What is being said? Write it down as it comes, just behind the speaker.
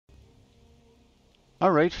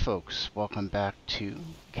Alright folks, welcome back to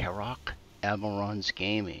Karac Avalron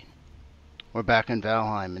Gaming. We're back in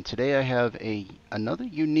Valheim, and today I have another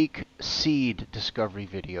unique seed discovery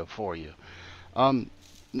video for you.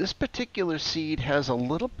 This particular seed has a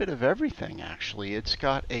little bit of everything actually. It's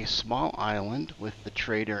got a small island with the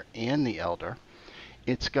trader and the elder.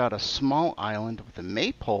 It's got a small island with a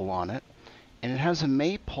maypole on it, and it has a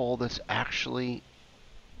maypole that's actually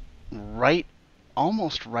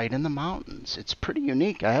almost right in the mountains. It's pretty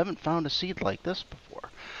unique. I haven't found a seed like this before.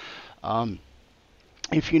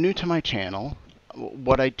 If you're new to my channel,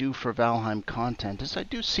 what I do for Valheim content is I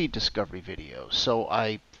do seed discovery videos. So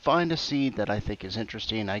I find a seed that I think is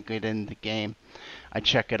interesting, I get in the game, I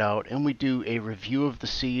check it out, and we do a review of the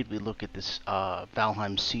seed. We look at this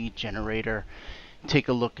Valheim Seed generator, take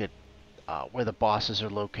a look at where the bosses are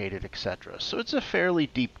located, etc. So it's a fairly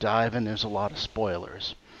deep dive, and there's a lot of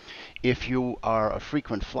spoilers. If you are a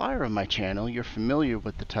frequent flyer of my channel, you're familiar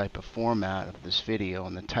with the type of format of this video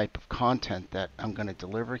and the type of content that I'm going to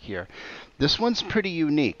deliver here. This one's pretty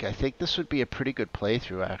unique. I think this would be a pretty good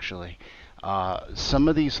playthrough, actually. Some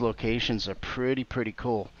of these locations are pretty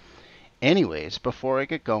cool. Anyways, before I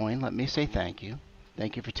get going, let me say thank you.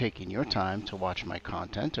 Thank you for taking your time to watch my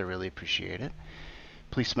content. I really appreciate it.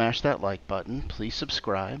 Please smash that like button. Please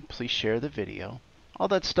subscribe. Please share the video. All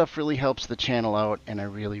that stuff really helps the channel out, and I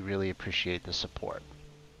really appreciate the support.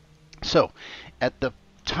 So, at the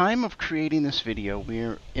time of creating this video,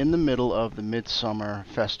 we're in the middle of the Midsummer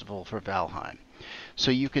Festival for Valheim. So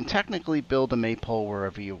you can technically build a maypole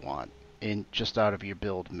wherever you want, just out of your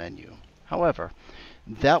build menu. However,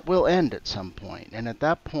 that will end at some point, and at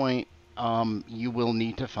that point, you will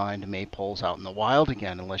need to find maypoles out in the wild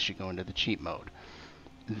again, unless you go into the cheat mode.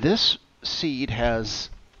 This seed has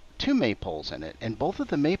two maypoles in it, and both of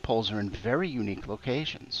the maypoles are in very unique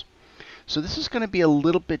locations. So this is going to be a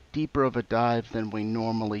little bit deeper of a dive than we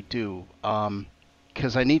normally do,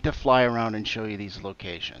 because I need to fly around and show you these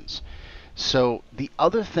locations. So the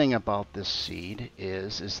other thing about this seed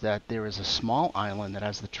is that there is a small island that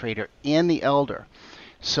has the trader and the elder.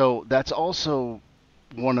 So that's also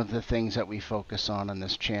one of the things that we focus on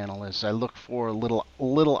this channel. Is I look for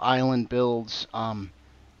little island builds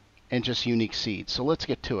and just unique seeds. So let's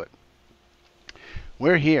get to it.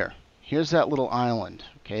 We're here. Here's that little island.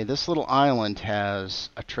 Okay, this little island has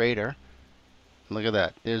a trader. Look at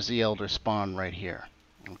that. There's the elder spawn right here.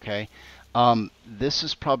 Okay, this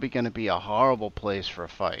is probably going to be a horrible place for a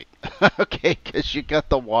fight. Okay, because you got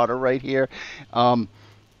the water right here, and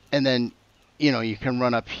then you can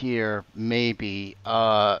run up here maybe,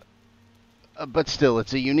 but still,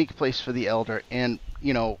 it's a unique place for the elder. And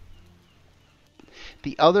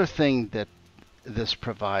the other thing that this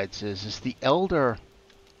provides is the elder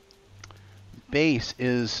base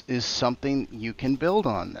is something you can build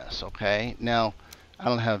on this. Okay, now I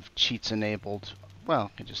don't have cheats enabled. Well,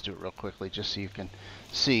 I can just do it real quickly just so you can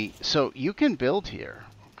see. So you can build here.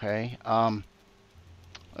 Okay,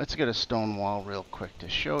 let's get a stone wall real quick to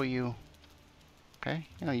show you. Okay,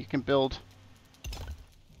 you can build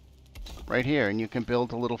right here, and you can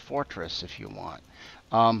build a little fortress if you want.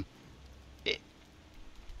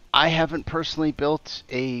 I haven't personally built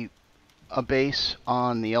a base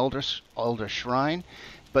on the Elder Shrine,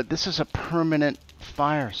 but this is a permanent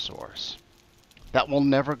fire source that will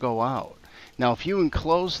never go out. Now, if you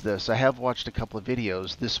enclose this, I have watched a couple of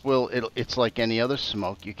videos. It's like any other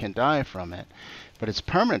smoke; you can die from it, but it's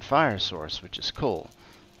permanent fire source, which is cool.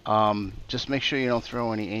 Just make sure you don't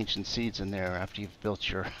throw any ancient seeds in there after you've built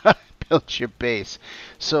your built your base.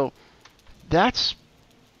 So that's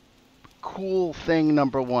cool thing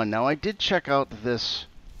number one. Now, I did check out this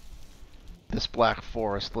Black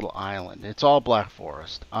Forest little island. It's all Black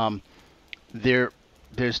Forest.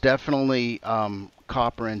 There's definitely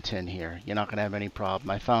copper and tin here. You're not going to have any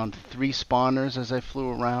problem. I found 3 spawners as I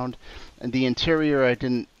flew around. And the interior, I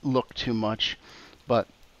didn't look too much. But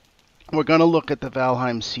we're going to look at the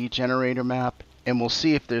Valheim Seed generator map, and we'll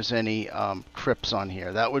see if there's any crypts on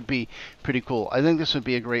here. That would be pretty cool. I think this would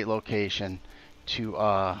be a great location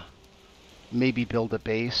to maybe build a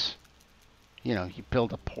base. You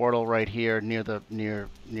build a portal right here near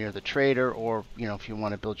the trader, or if you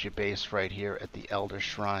want to build your base right here at the Elder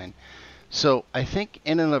Shrine. So I think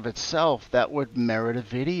in and of itself that would merit a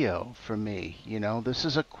video for me. This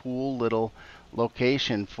is a cool little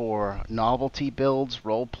location for novelty builds,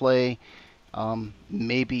 role play,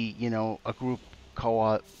 maybe a group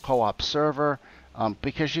co-op server,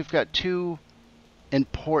 because you've got 2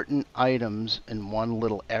 important items in one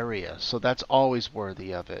little area, so that's always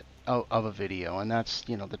worthy of a video. And that's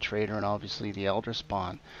the trader and obviously the elder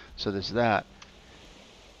spawn. So there's that,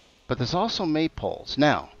 but there's also maypoles.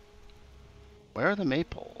 Now, Where are the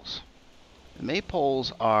maypoles? The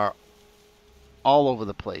maypoles are all over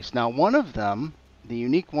the place. Now, one of them, the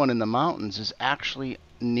unique one in the mountains, is actually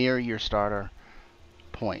near your starter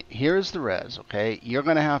point. Here's the res, okay? You're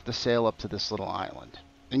going to have to sail up to this little island.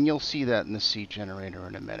 And you'll see that in the seed generator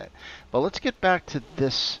in a minute. But let's get back to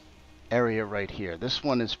this area right here. This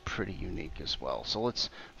one is pretty unique as well. So let's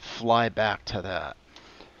fly back to that.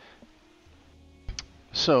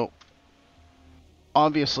 So,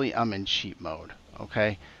 obviously, I'm in cheat mode,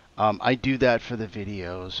 okay? I do that for the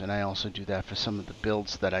videos, and I also do that for some of the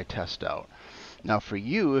builds that I test out. Now, for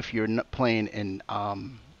you, if you're playing in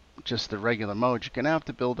just the regular mode, you're going to have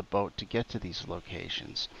to build a boat to get to these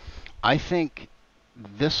locations. I think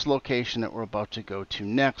this location that we're about to go to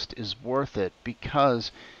next is worth it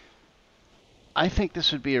because I think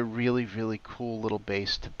this would be a really, really cool little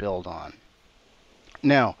base to build on.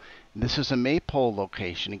 Now, this is a Maypole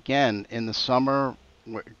location. Again, in the summer,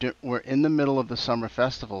 we're in the middle of the summer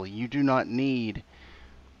festival. You do not need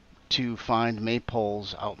to find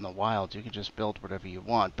maypoles out in the wild. You can just build whatever you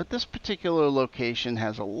want. But this particular location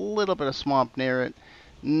has a little bit of swamp near it.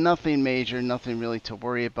 Nothing major, nothing really to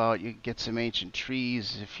worry about. You can get some ancient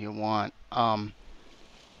trees if you want.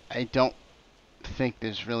 I don't think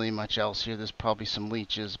there's really much else here. There's probably some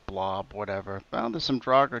leeches, blob, whatever. Well, there's some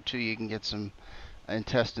draugr too. You can get some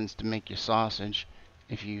intestines to make your sausage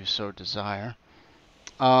if you so desire.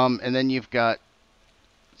 And then you've got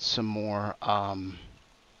some more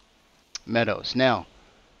meadows. Now,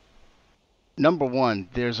 number one,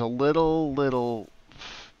 there's a little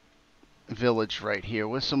village right here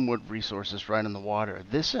with some wood resources right on the water.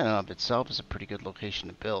 This in and of itself is a pretty good location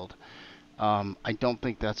to build. I don't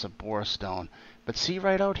think that's a bore stone. But see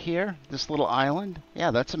right out here, this little island?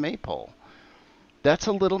 Yeah, that's a maypole. That's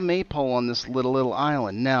a little maypole on this little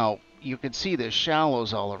island. Now, you can see there's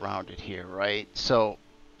shallows all around it here, right? So,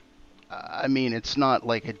 I mean, it's not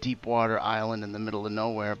like a deep water island in the middle of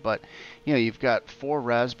nowhere, but, you know, you've got 4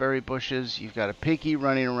 raspberry bushes. You've got a piggy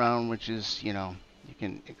running around, which is, you know, you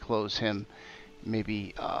can close him,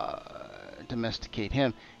 maybe domesticate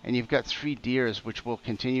him. And you've got 3 deers, which will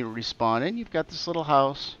continue to respawn. And you've got this little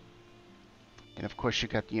house. And, of course,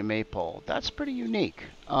 you've got your maypole. That's pretty unique.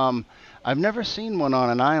 I've never seen one on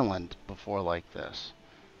an island before like this.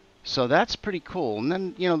 So that's pretty cool. And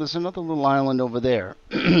then, you know, there's another little island over there.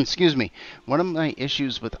 Excuse me. One of my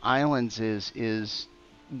issues with islands is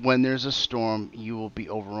when there's a storm, you will be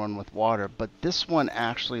overrun with water. But this one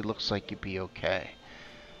actually looks like you'd be okay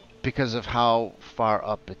because of how far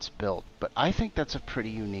up it's built. But I think that's a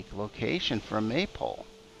pretty unique location for a maypole.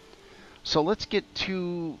 So let's get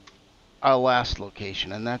to our last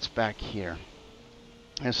location, and that's back here.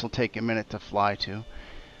 This will take a minute to fly to.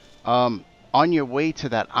 On your way to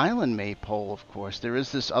that island maypole, of course, there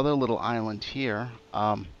is this other little island here.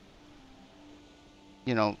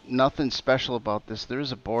 You know, nothing special about this. There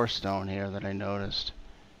is a boar stone here that I noticed.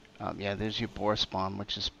 Yeah, there's your boar spawn,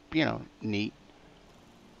 which is, you know, neat.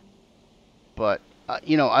 But,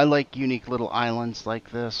 you know, I like unique little islands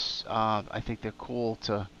like this. I think they're cool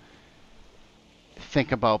to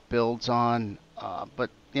think about builds on. But,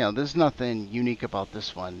 you know, there's nothing unique about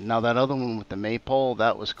this one. Now, that other one with the maypole,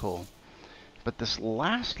 that was cool. But this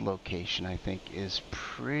last location, I think, is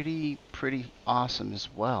pretty awesome as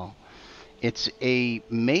well. It's a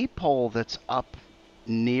maypole that's up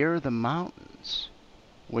near the mountains,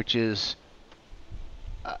 which is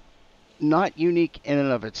not unique in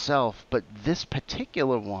and of itself, but this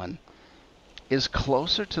particular one is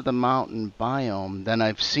closer to the mountain biome than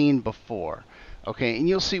I've seen before. Okay, and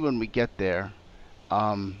you'll see when we get there.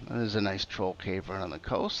 There's a nice troll cave right on the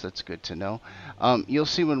coast. That's good to know. You'll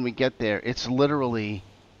see when we get there, it's literally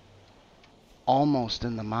almost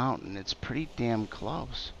in the mountain. It's pretty damn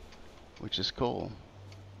close, which is cool.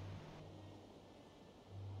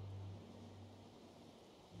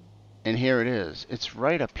 And here it is. It's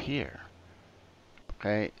right up here.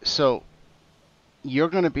 Okay, so you're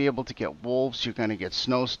going to be able to get wolves. You're going to get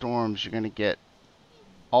snowstorms. You're going to get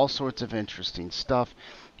all sorts of interesting stuff.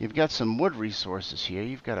 You've got some wood resources here.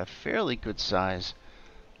 You've got a fairly good size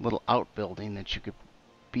little outbuilding that you could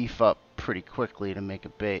beef up pretty quickly to make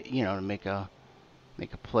to make a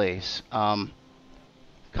place.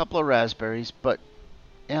 Couple of raspberries, but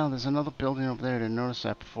yeah, there's another building over there. I didn't notice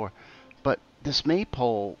that before. But this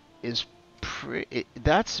maypole is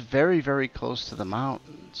that's very close to the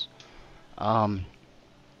mountains.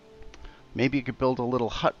 Maybe you could build a little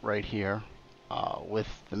hut right here with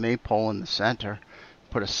the maypole in the center.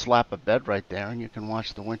 Put a slab of bed right there, and you can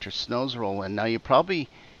watch the winter snows roll in. Now, you're probably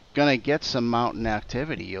going to get some mountain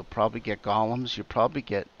activity. You'll probably get golems. You'll probably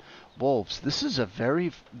get wolves. This is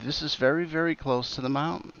very close to the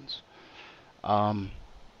mountains. Um,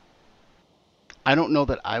 I don't know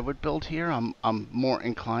that I would build here. I'm more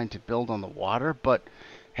inclined to build on the water, but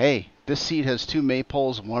hey, this seed has two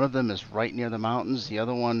maypoles. One of them is right near the mountains. The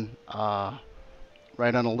other one,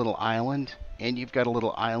 right on a little island, and you've got a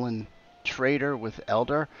little island trader with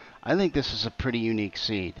elder. I think this is a pretty unique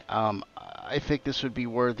seed. I think this would be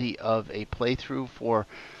worthy of a playthrough for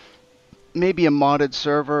maybe a modded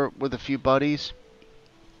server with a few buddies.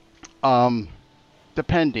 Um,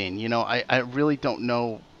 Depending, I really don't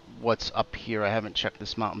know what's up here. I haven't checked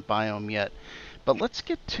this mountain biome yet. But let's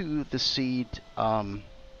get to the seed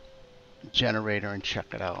generator and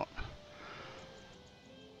check it out.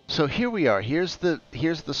 So here we are. Here's the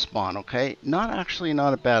spawn, okay? Not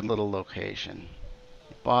a bad little location.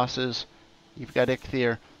 Bosses, you've got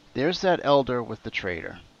Ichthyr. There's that elder with the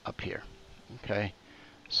trader up here. Okay?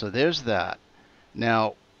 So there's that.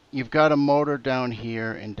 Now, you've got a motor down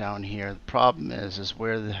here and down here. The problem is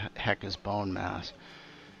where the heck is bone mass?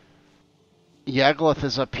 Yagloth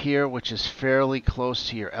is up here, which is fairly close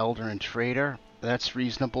to your elder and trader. That's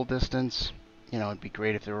reasonable distance. It'd be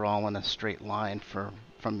great if they were all in a straight line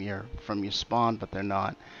from your spawn, but they're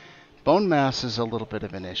not. Bone mass is a little bit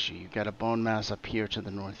of an issue. You've got a bone mass up here to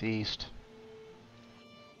the northeast.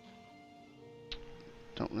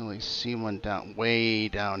 Don't really see one way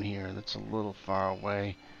down here. That's a little far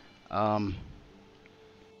away.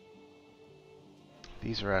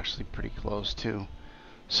 These are actually pretty close too.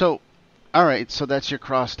 So, alright, so that's your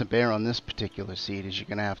cross to bear on this particular seed, is you're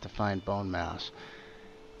going to have to find bone mass.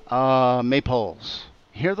 Maypoles.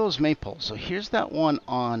 Here are those maypoles. So here's that one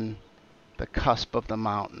on the cusp of the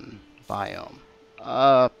mountain biome.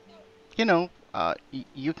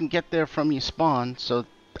 You can get there from your spawn, so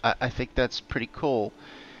I think that's pretty cool.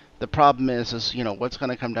 The problem is what's going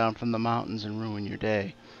to come down from the mountains and ruin your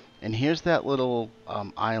day. And here's that little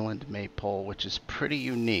island maypole, which is pretty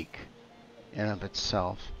unique in of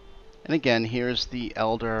itself. And again, here's the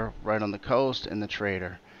elder right on the coast and the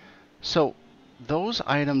trader. So those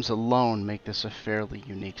items alone make this a fairly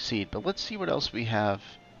unique seed. But let's see what else we have,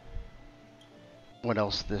 what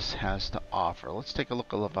else this has to offer. Let's take a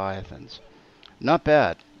look at Leviathans. Not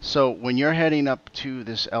bad. So when you're heading up to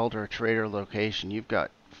this elder trader location, you've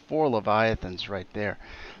got 4 Leviathans right there.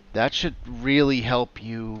 That should really help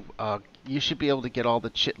you. You should be able to get all the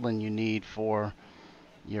chitlin you need for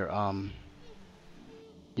your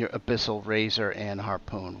abyssal razor and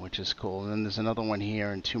harpoon, which is cool. And then there's another one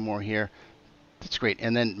here and 2 more here. That's great.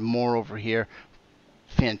 And then more over here.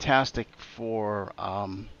 Fantastic for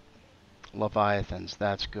Leviathans.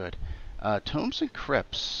 That's good. Tombs and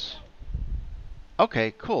crypts.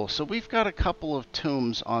 Okay, cool. So we've got a couple of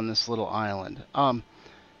tombs on this little island.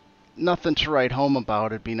 Nothing to write home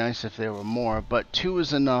about. It'd be nice if there were more, but 2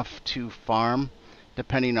 is enough to farm,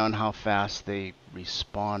 depending on how fast they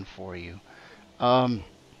respawn for you.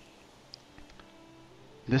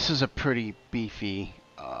 This is a pretty beefy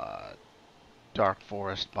dark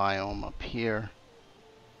forest biome up here,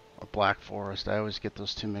 or black forest. I always get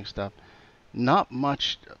those 2 mixed up. Not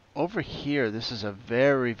much over here. This is a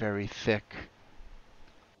very, very thick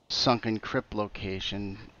sunken crypt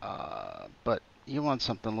location, but you want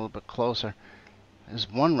something a little bit closer. There's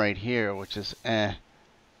one right here, which is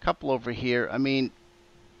couple over here. I mean,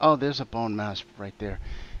 oh, there's a bone mass right there.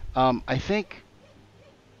 I think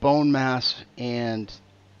bone mass and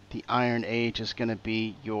the Iron Age is going to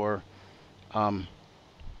be your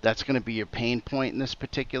that's going to be your pain point in this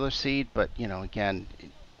particular seed. But again,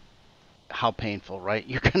 how painful, right?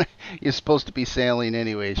 You're supposed to be sailing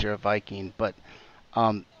anyways. You're a Viking, but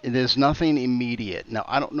there's nothing immediate. Now,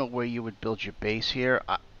 I don't know where you would build your base here.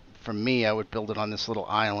 For me, I would build it on this little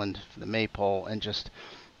island for the Maypole and just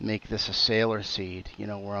make this a sailor seed,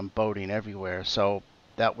 where I'm boating everywhere. So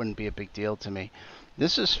that wouldn't be a big deal to me.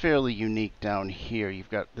 This is fairly unique down here. You've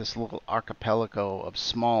got this little archipelago of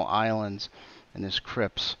small islands and there's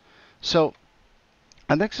crypts. So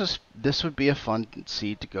I think this would be a fun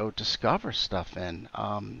seed to go discover stuff in.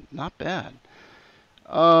 Not bad.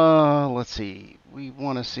 Let's see.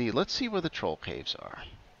 Let's see where the troll caves are.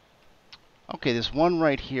 Okay, there's one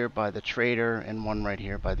right here by the trader and one right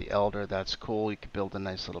here by the elder. That's cool. You could build a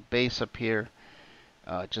nice little base up here.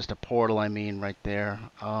 Just a portal, I mean, right there.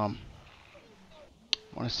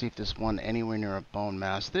 I want to see if there's one anywhere near a bone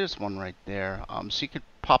mass. There's one right there. So you could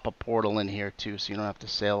pop a portal in here too, so you don't have to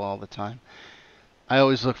sail all the time. I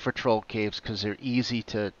always look for troll caves because they're easy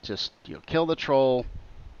to just kill the troll,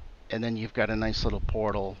 and then you've got a nice little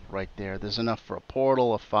portal right there. There's enough for a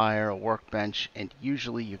portal, a fire, a workbench, and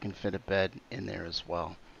usually you can fit a bed in there as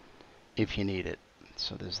well if you need it.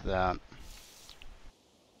 So there's that.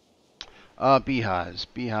 Beehives.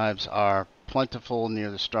 Beehives are plentiful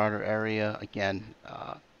near the starter area. Again,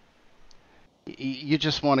 you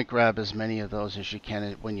just want to grab as many of those as you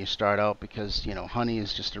can when you start out, because honey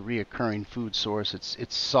is just a reoccurring food source.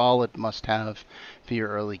 It's solid must-have for your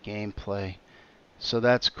early gameplay. So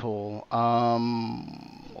that's cool.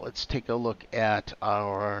 Let's take a look at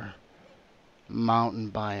our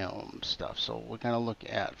mountain biome stuff. So we're going to look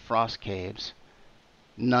at frost caves.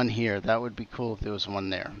 None here. That would be cool if there was one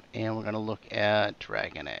there. And we're going to look at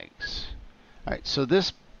dragon eggs. All right, so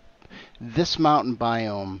this mountain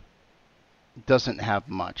biome doesn't have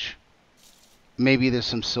much. Maybe there's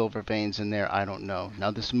some silver veins in there, I don't know.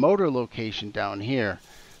 Now this motor location down here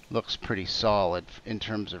looks pretty solid in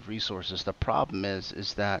terms of resources. The problem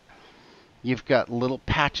is that you've got little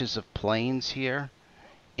patches of plains here,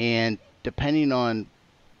 and depending on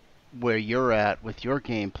where you're at with your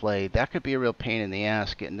gameplay, that could be a real pain in the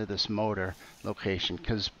ass getting to this motor location,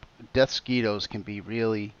 because death skeetos can be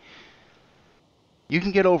really... You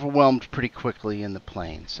can get overwhelmed pretty quickly in the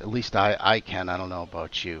plains. At least I can. I don't know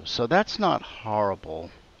about you. So that's not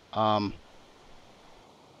horrible. It's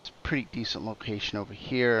a pretty decent location over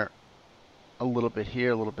here. A little bit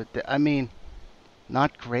here, a little bit there. I mean,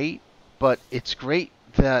 not great, but it's great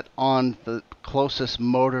that on the closest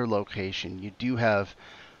motor location, you do have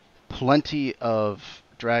plenty of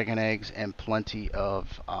dragon eggs and plenty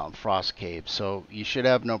of frost caves. So you should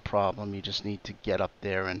have no problem. You just need to get up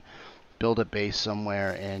there and build a base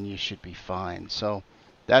somewhere, and you should be fine. So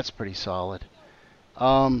that's pretty solid.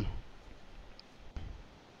 How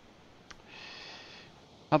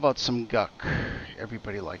about some guck?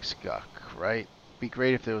 Everybody likes guck, right? Be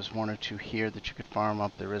great if there was one or two here that you could farm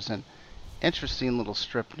up. There isn't. Interesting little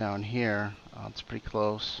strip down here. It's pretty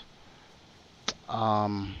close.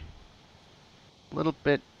 Little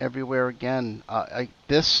bit everywhere again.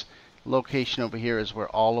 This location over here is where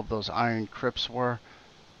all of those iron crypts were.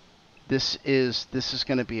 This is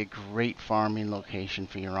going to be a great farming location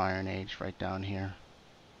for your Iron Age right down here.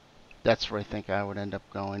 That's where I think I would end up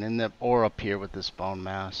going, or up here with this bone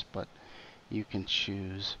mass, but you can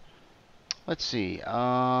choose. Let's see.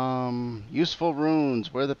 Useful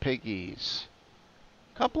runes. Where are the piggies?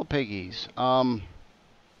 Couple of piggies.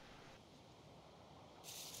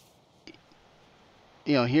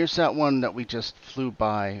 Here's that one that we just flew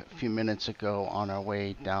by a few minutes ago on our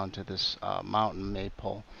way down to this mountain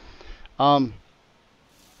maypole.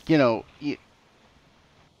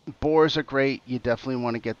 Boars are great. You definitely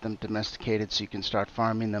want to get them domesticated so you can start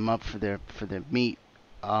farming them up for their meat.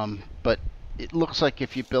 But it looks like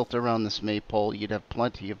if you built around this maypole, you'd have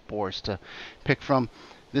plenty of boars to pick from.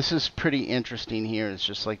 This is pretty interesting here. It's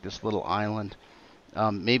just like this little island.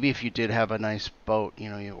 Maybe if you did have a nice boat,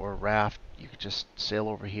 or a raft, you could just sail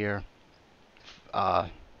over here,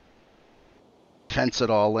 fence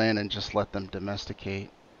it all in, and just let them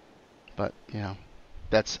domesticate. But,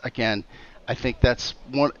 that's, again, I think that's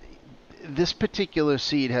one. This particular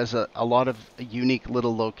seed has a lot of unique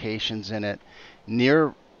little locations in it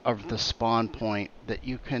near of the spawn point that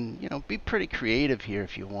you can, be pretty creative here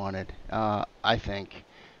if you wanted, I think.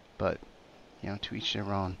 But, to each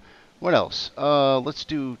their own. What else? Let's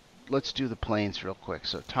do the plains real quick.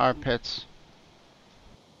 So tar pits.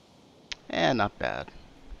 Not bad.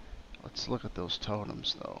 Let's look at those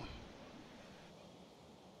totems, though.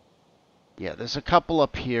 Yeah, there's a couple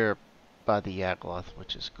up here by the Yagloth,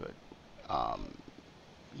 which is good.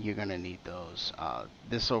 You're going to need those.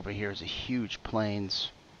 This over here is a huge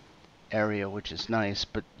plains area, which is nice.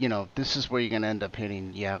 But, this is where you're going to end up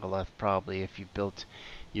hitting Yagloth probably if you built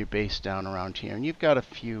your base down around here. And you've got a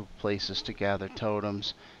few places to gather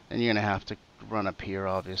totems. And you're going to have to run up here,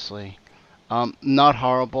 obviously. Not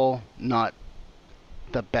horrible, not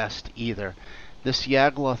the best either. This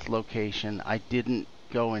Yagloth location, I didn't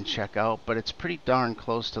go and check out, but it's pretty darn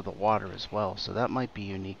close to the water as well, so that might be a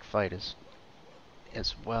unique fight as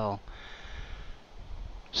well.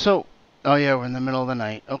 So, oh yeah, we're in the middle of the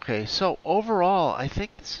night. Okay, so overall, I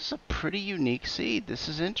think this is a pretty unique seed. This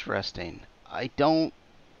is interesting. I don't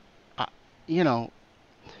know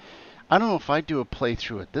if I'd do a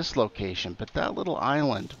playthrough at this location, but that little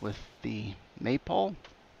island with the maypole,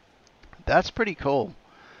 that's pretty cool.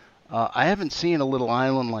 I haven't seen a little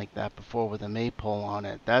island like that before with a maypole on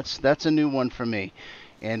it. That's a new one for me.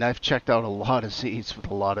 And I've checked out a lot of seeds with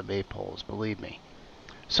a lot of maypoles, believe me.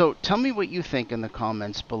 So tell me what you think in the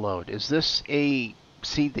comments below. Is this a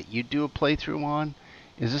seed that you do a playthrough on?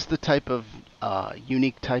 Is this the type of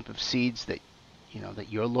unique type of seeds that that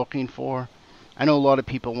you're looking for? I know a lot of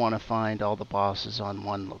people want to find all the bosses on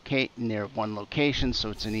near one location, so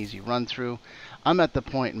it's an easy run through. I'm at the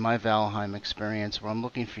point in my Valheim experience where I'm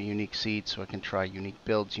looking for unique seeds so I can try unique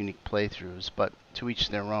builds, unique playthroughs, but to each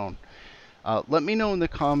their own. Let me know in the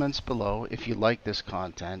comments below if you like this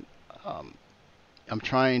content. Um, I'm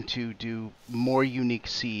trying to do more unique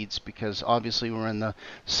seeds because obviously we're in the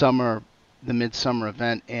summer, the midsummer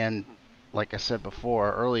event, and like I said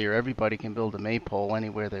before earlier, everybody can build a maypole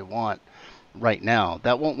anywhere they want right now.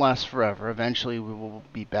 That won't last forever. Eventually we will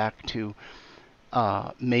be back to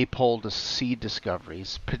maypole to seed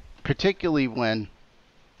discoveries, particularly when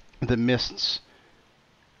the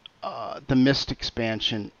the mist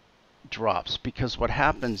expansion drops, because what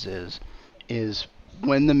happens is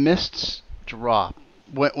when the mists drop,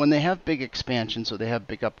 when they have big expansions or they have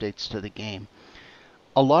big updates to the game,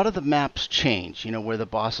 a lot of the maps change, you know, where the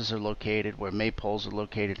bosses are located, where maypoles are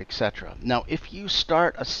located, etc. Now, if you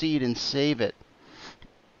start a seed and save it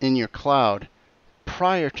in your cloud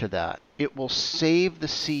prior to that, it will save the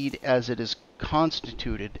seed as it is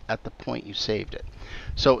constituted at the point you saved it.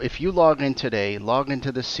 So if you log in today, log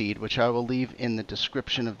into the seed, which I will leave in the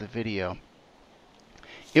description of the video,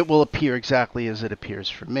 it will appear exactly as it appears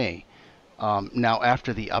for me. Now,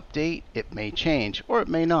 after the update, it may change or it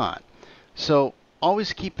may not. So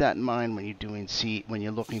always keep that in mind when you're doing seed, when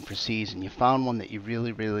you're looking for seeds and you found one that you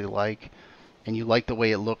really, really like, and you like the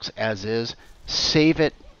way it looks as is. Save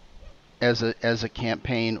it as a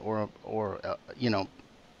campaign,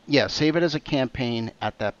 yeah, save it as a campaign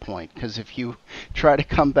at that point, because if you try to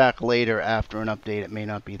come back later after an update, it may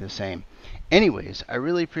not be the same. Anyways, I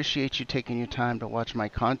really appreciate you taking your time to watch my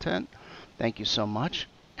content. Thank you so much,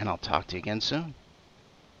 and I'll talk to you again soon.